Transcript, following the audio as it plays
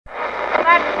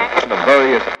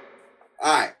Various.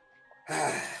 All right.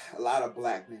 A lot of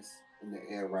blackness in the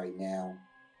air right now.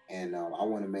 And I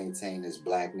want to maintain this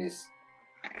blackness.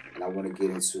 And I want to get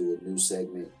into a new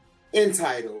segment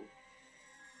entitled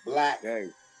Black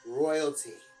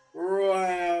Royalty.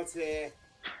 Royalty.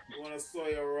 You want to sow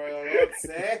your royalty?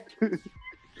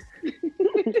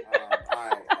 All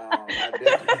right.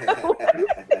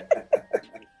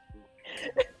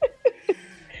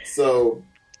 So,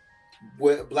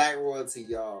 with Black Royalty,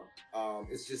 y'all,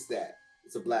 it's just that.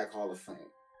 It's a Black Hall of Fame.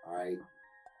 All right.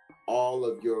 All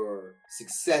of your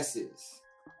successes,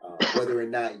 whether or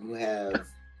not you have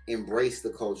embraced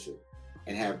the culture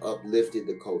and have uplifted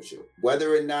the culture,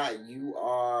 whether or not you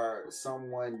are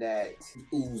someone that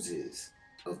oozes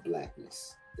of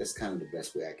blackness. That's kind of the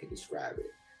best way I can describe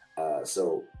it.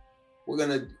 So we're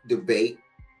going to debate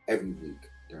every week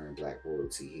during Black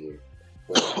Royalty here.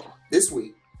 But this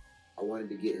week, I wanted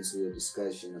to get into a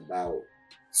discussion about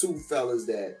two fellas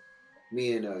that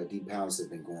me and D Pounce have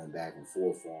been going back and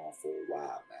forth on for a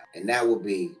while now. And that would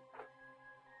be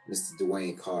Mr.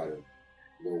 Dwayne Carter,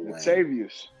 Lil Wayne,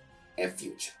 Octavius, and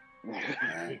Future. Right?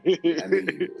 I knew you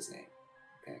knew his name.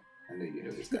 Okay, I knew you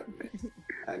knew his government.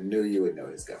 I knew you would know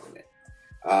his government.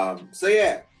 So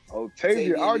yeah. Oh,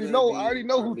 Tavia, I already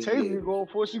know who Tavia going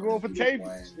for. She going for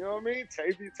Tavia. You know what I mean?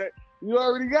 Tavia. You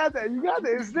already got that. You got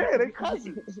that. It's there. They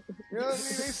cousins. You know what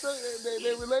I mean?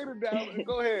 They related down.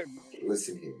 Go ahead.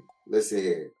 Listen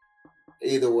here.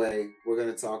 Either way, we're going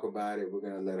to talk about it. We're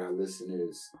going to let our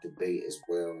listeners debate as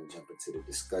well and jump into the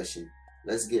discussion.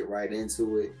 Let's get right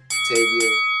into it. Tavia,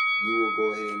 you will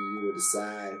go ahead and you will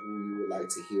decide who you would like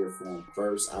to hear from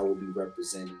first. I will be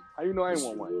representing How you know I ain't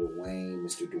Mr. one? Lil Wayne,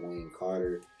 Mr. Dwayne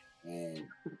Carter, and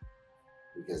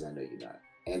because I know you're not.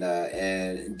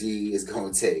 And D is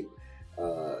going to take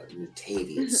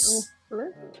Natavius,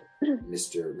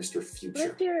 Mr.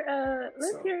 Future.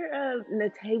 Let's hear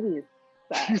Natavius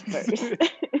side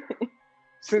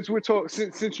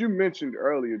first. Since you mentioned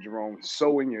earlier, Jerome,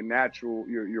 sowing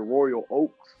your royal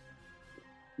oaks,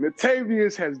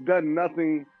 Natavius has done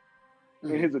nothing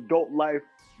in his adult life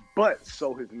but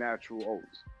sow his natural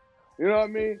oats. You know what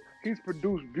I mean? He's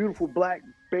produced beautiful black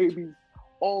babies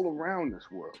all around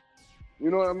this world. You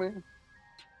know what I mean?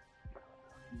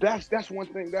 That's one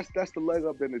thing. That's the leg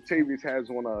up that Natavius has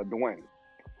on Dwayne.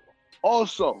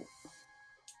 Also,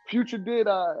 Future did.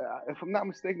 If I'm not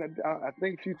mistaken, I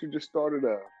think Future just started.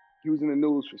 He was in the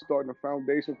news for starting a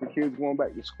foundation for kids going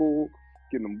back to school,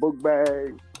 getting them book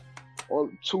bags, all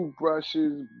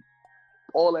toothbrushes,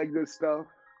 all that good stuff.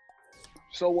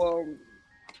 So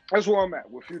that's where I'm at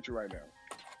with Future right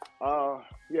now.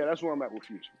 Yeah, that's where I'm at with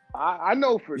Future. I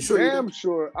know for damn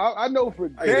sure. I know for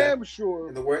damn sure.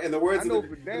 In the words of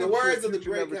the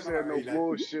Drake, never said no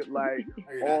bullshit like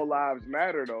all lives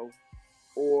matter though,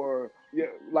 or yeah,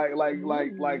 like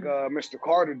Mr.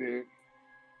 Carter did.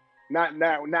 Not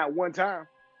one time.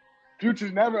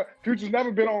 Future's never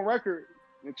been on record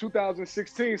in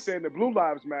 2016 saying that Blue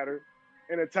Lives Matter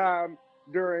in a time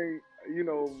during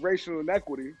racial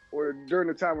inequity or during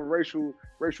the time of racial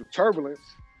turbulence.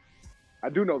 I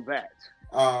do know that.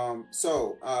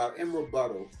 So in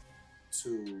rebuttal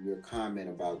to your comment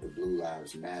about the Blue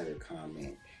Lives Matter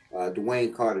comment,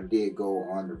 Dwayne Carter did go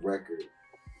on the record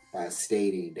by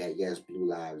stating that yes, Blue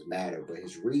Lives Matter, but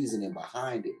his reasoning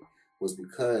behind it was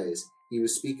because he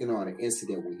was speaking on an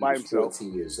incident when he was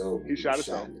 14 years old. He shot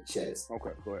in the chest.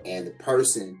 Okay, go ahead. And the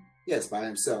person, yes, by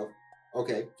himself.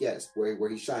 Okay, yes, where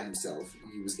he shot himself,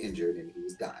 he was injured and he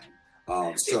was dying.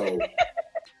 So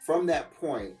from that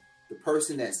point, the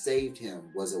person that saved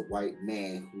him was a white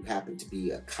man who happened to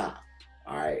be a cop.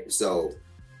 All right. So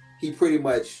he pretty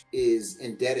much is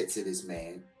indebted to this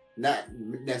man, not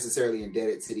necessarily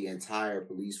indebted to the entire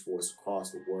police force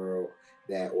across the world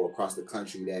or across the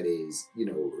country that is,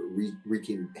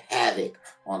 wreaking havoc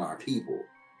on our people.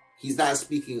 He's not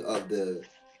speaking of the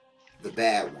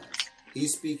bad ones.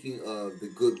 He's speaking of the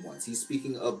good ones. He's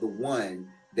speaking of the one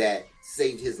that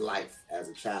saved his life as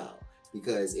a child.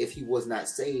 Because if he was not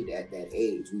saved at that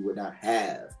age, we would not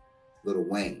have Lil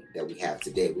Wayne that we have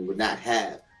today. We would not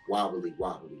have Wobbly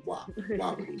Wobbly Wop,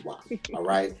 Wobbly Wop. All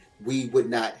right? We would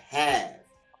not have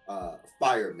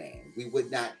Fireman. We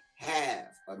would not have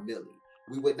a Millie.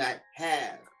 We would not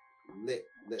have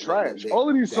Trash. All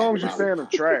of these songs you're saying are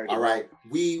trash. All right?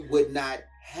 We would not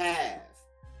have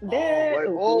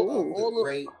all the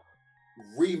great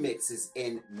remixes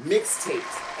and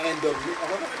mixtapes and we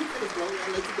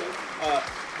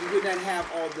would not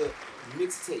have all the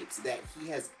mixtapes that he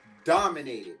has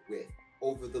dominated with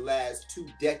over the last 2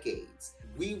 decades.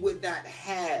 We would not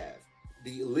have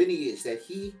the lineage that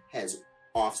he has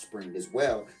offspring as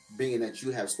well, being that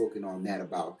you have spoken on that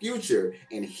about Future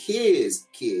and his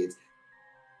kids.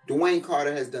 Dwayne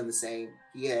Carter has done the same.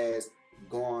 He has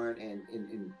gone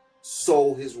and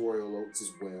sold his royal oats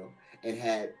as well and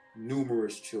had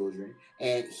numerous children.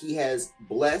 And he has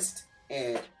blessed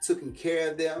and taken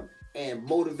care of them and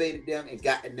motivated them and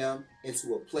gotten them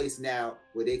into a place now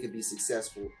where they can be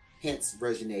successful. Hence,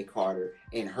 Reginae Carter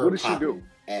and her What does she do?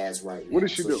 as right now. What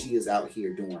does she do? She is out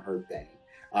here doing her thing.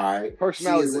 All right.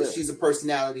 Personality. She's a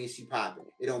personality and she popping.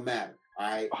 It don't matter. All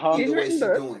right. Uh-huh. Either way, she's She's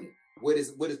doing it. What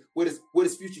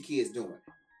is Future Kids doing?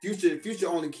 Future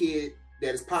only kid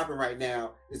that is popping right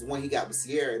now is the one he got with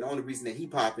Sierra. And the only reason that he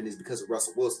popping is because of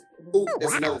Russell Wilson. Ooh,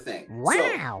 that's another thing.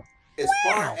 Wow. So, as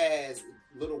far as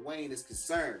Lil Wayne is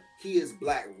concerned, he is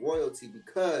black royalty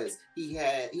because he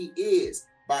is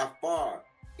by far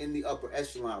in the upper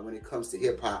echelon when it comes to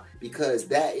hip hop, because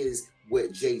that is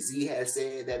what Jay-Z has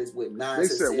said. That is what Nas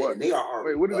has said. What? And they are already.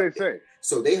 Wait, what did they say?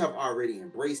 So they have already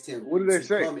embraced him. What did they to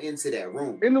say? Come into that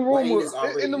room. In the room Wayne with, is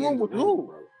already in the room with room, who?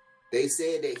 bro. They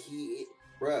said that he,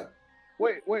 bruh.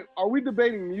 Wait. Are we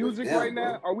debating music them, right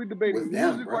now? bro. Are we debating With them,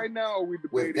 music bro. right now? Or are we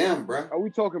debating? With them, bro. Are we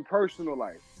talking personal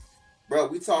life? Bro,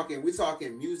 we talking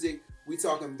music. We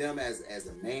talking them as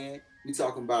a man. We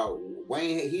talking about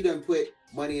Wayne. He done put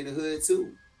money in the hood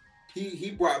too.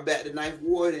 He brought back the Ninth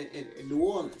Ward in New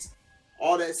Orleans.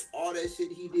 All that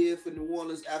shit he did for New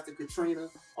Orleans after Katrina.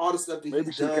 All the stuff that Maybe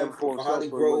he's she done kept for for himself Holly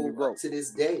for when he Grove broke. up to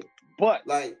this day. But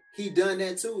Like he done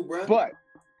that too, bro. But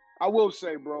I will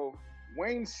say, bro,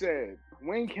 Wayne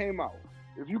came out.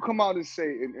 If you come out and say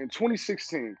in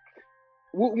 2016,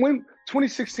 when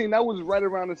 2016, that was right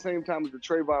around the same time as the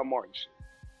Trayvon Martin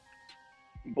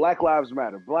shit. Black Lives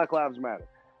Matter. Black Lives Matter.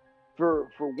 For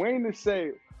Wayne to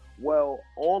say, well,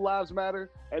 all lives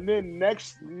matter, and then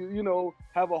next,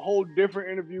 have a whole different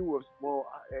interview with,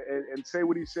 and say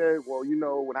what he said. Well,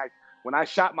 when I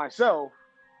shot myself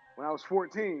when I was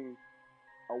 14,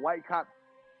 a white cop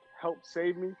helped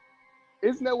save me.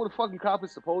 Isn't that what a fucking cop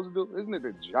is supposed to do? Isn't it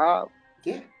their job?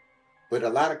 Yeah, but a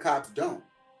lot of cops don't.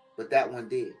 But that one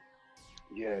did.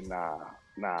 Yeah,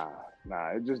 nah.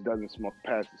 It just doesn't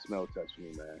pass the smell test for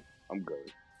me, man. I'm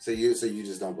good. So you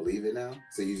just don't believe it now?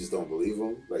 So you just don't believe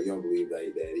him? Like you don't believe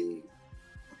that he?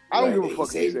 I don't like, give a fuck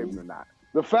if he saved saved him me or not.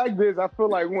 The fact is, I feel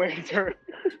like Wayne turned.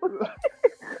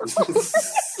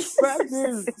 Fact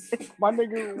is, my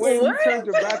nigga, Wayne, you turned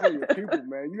your back on your people,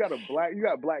 man. You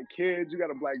got black kids, you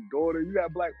got a black daughter, you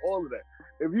got black all of that.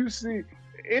 If you see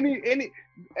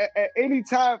at any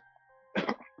time,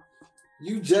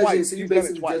 you judging, twice, so you he's done it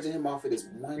basically twice. judging him off of this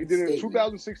one. He did it in statement.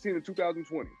 2016 and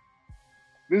 2020.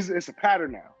 It's a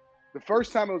pattern now. The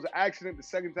first time it was an accident. The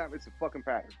second time it's a fucking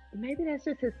pattern. Maybe that's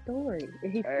just his story,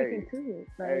 and he's Hey, sticking to it.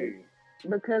 Like, Hey,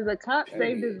 because a cop Period.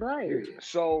 saved his life. Period.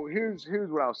 so here's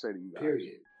what I'll say to you guys.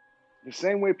 Period. The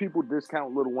same way people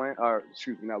discount Lil Wayne, or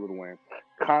excuse me, not Lil Wayne,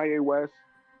 Kanye West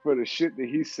for the shit that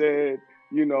he said,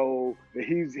 that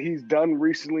he's done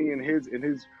recently in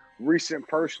his recent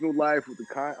personal life with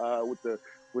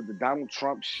the Donald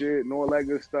Trump shit and all that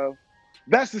good stuff.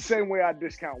 That's the same way I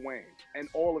discount Wayne and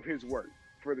all of his work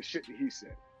for the shit that he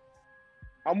said.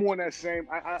 I'm on that same.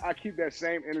 I keep that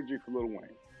same energy for Lil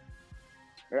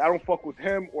Wayne. I don't fuck with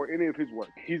him or any of his work.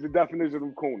 He's the definition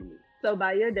of cool to me. So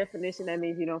by your definition, that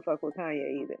means you don't fuck with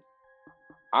Kanye either.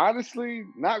 Honestly,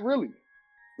 not really.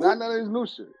 Not none of his new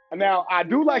shit. Now I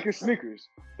do like his sneakers.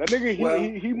 That nigga,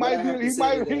 he might be. He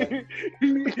might.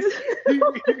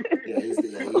 Yeah, he's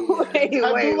Wait, I do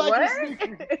like what? his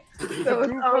sneakers. So I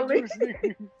do fuck with his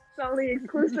sneakers. It's only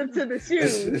exclusive to the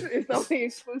shoes. It's only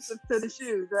exclusive to the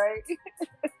shoes, right?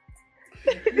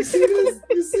 You see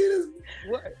this?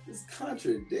 What? This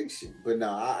contradiction. But no,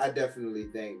 I definitely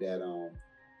think that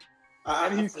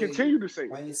And he's feel you. continued to say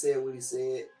it. When he said what he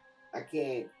said, I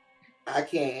can't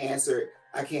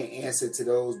answer to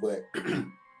those, but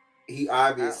he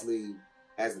obviously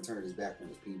hasn't turned his back on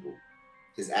his people.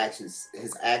 His actions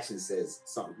says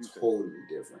something totally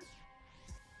different.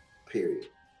 Period.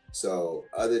 So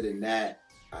other than that,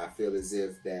 I feel as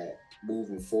if that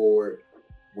moving forward,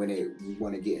 when we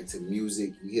want to get into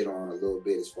music, you hit on a little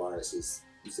bit as far as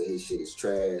you say his shit is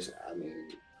trash. I mean,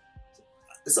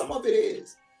 some of it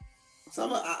is.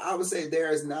 I would say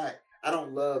there is not. I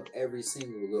don't love every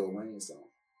single Lil Wayne song.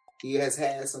 He has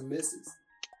had some misses,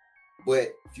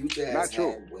 but Future has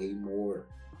had way more.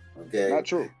 Okay, Not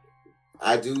true.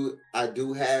 I do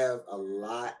have a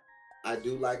lot. I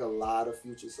do like a lot of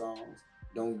Future songs.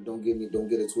 Don't get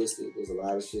it twisted. There's a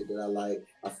lot of shit that I like.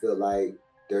 I feel like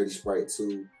Dirty Sprite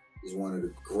 2 is one of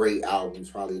the great albums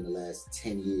probably in the last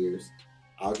 10 years.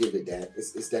 I'll give it that.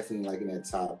 It's definitely like in that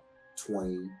top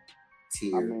 20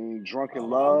 tier. I mean, Drunken I'll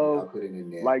Love, put it in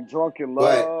there. like Drunken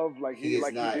But Love, like he didn't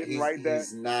write that.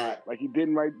 He's not. Like he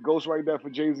didn't ghostwrite that for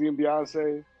Jay-Z and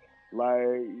Beyonce. Like,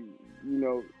 you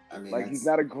know, I mean, like he's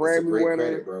not a that's Grammy great winner.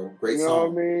 credit, bro. Great You know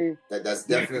song. what I mean? That's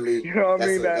definitely. You know what I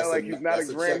mean? that's Like a- he's not a that's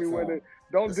a check Grammy for him. winner.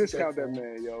 Don't That's a check discount for that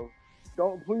him. man, yo.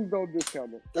 Please don't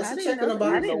discount him. That's I a didn't check on know the that. I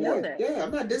bottom. didn't know what? that. Yeah,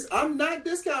 I'm not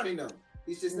discounting him.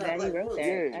 He's just not That he Black wrote Royalty. that.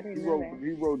 I Yeah, didn't know that.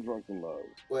 he wrote Drunken Love.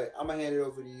 But I'm gonna hand it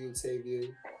over to you, Tavia.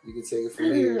 You can take it from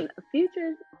here.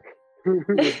 Future,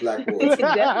 Who's Black Royalty?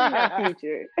 definitely not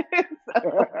Future.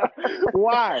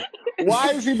 Why?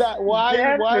 Why is he not? Why?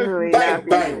 Definitely Is Bang, he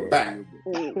bang, bang.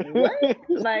 What?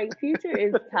 Like Future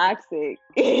is toxic.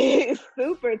 It's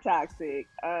super toxic.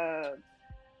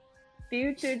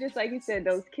 Future, just like you said,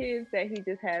 those kids that he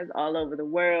just has all over the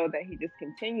world that he just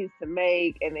continues to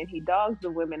make, and then he dogs the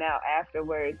women out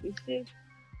afterwards. It's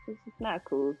just not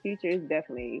cool. Future is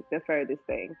definitely the furthest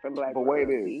thing from Black But Wayne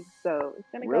royalty. is. So it's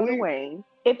gonna go Really? to Wayne.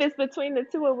 If it's between the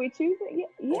two, are we choosing?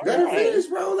 Yeah. Let her finish,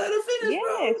 bro. Let her finish,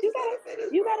 bro. Yes, Just let her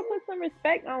finish, You bro. gotta put some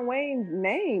respect on Wayne's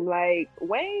name. Like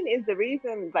Wayne is the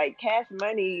reason. Like Cash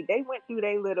Money, they went through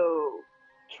their little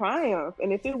triumph,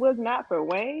 and if it was not for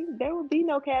Wayne, there would be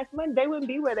no Cash Money. They wouldn't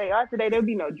be where they are today. There'd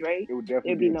be no Drake. It would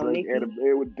definitely It'd be be no Drake. Nicki.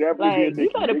 It would definitely Like, be a you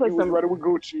Nicki. better Nicki put was some- running with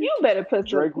Gucci. You better put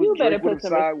some. Drake You better would put have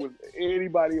some. signed with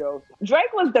anybody else.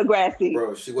 Drake was Degrassi.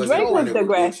 Bro, she wasn't Drake was running with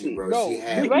Degrassi. Gucci, bro. No, she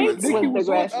had Drake one was song. Nicki was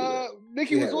Degrassi. on. Nicki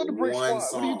She was had on the Brick one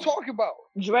Squad. What are you song. talking about?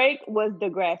 Drake was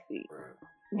Degrassi. Bro.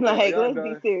 Like, y'all let's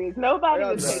done. be serious. Nobody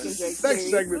Y'all was done. taking Drake Next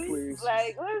seriously. segment, please.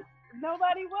 Like,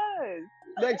 nobody was.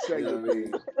 Next You know segment, what I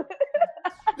mean? please.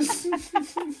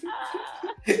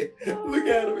 Look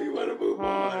at him. He want to move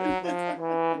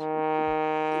on.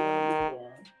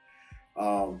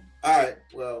 All right.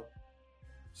 Well,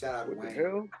 shout out to What the Wayne.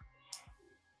 hell?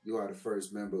 You are the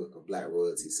first member of Black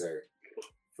Royalty, sir.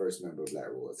 First member of Black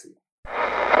Royalty.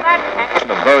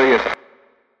 The various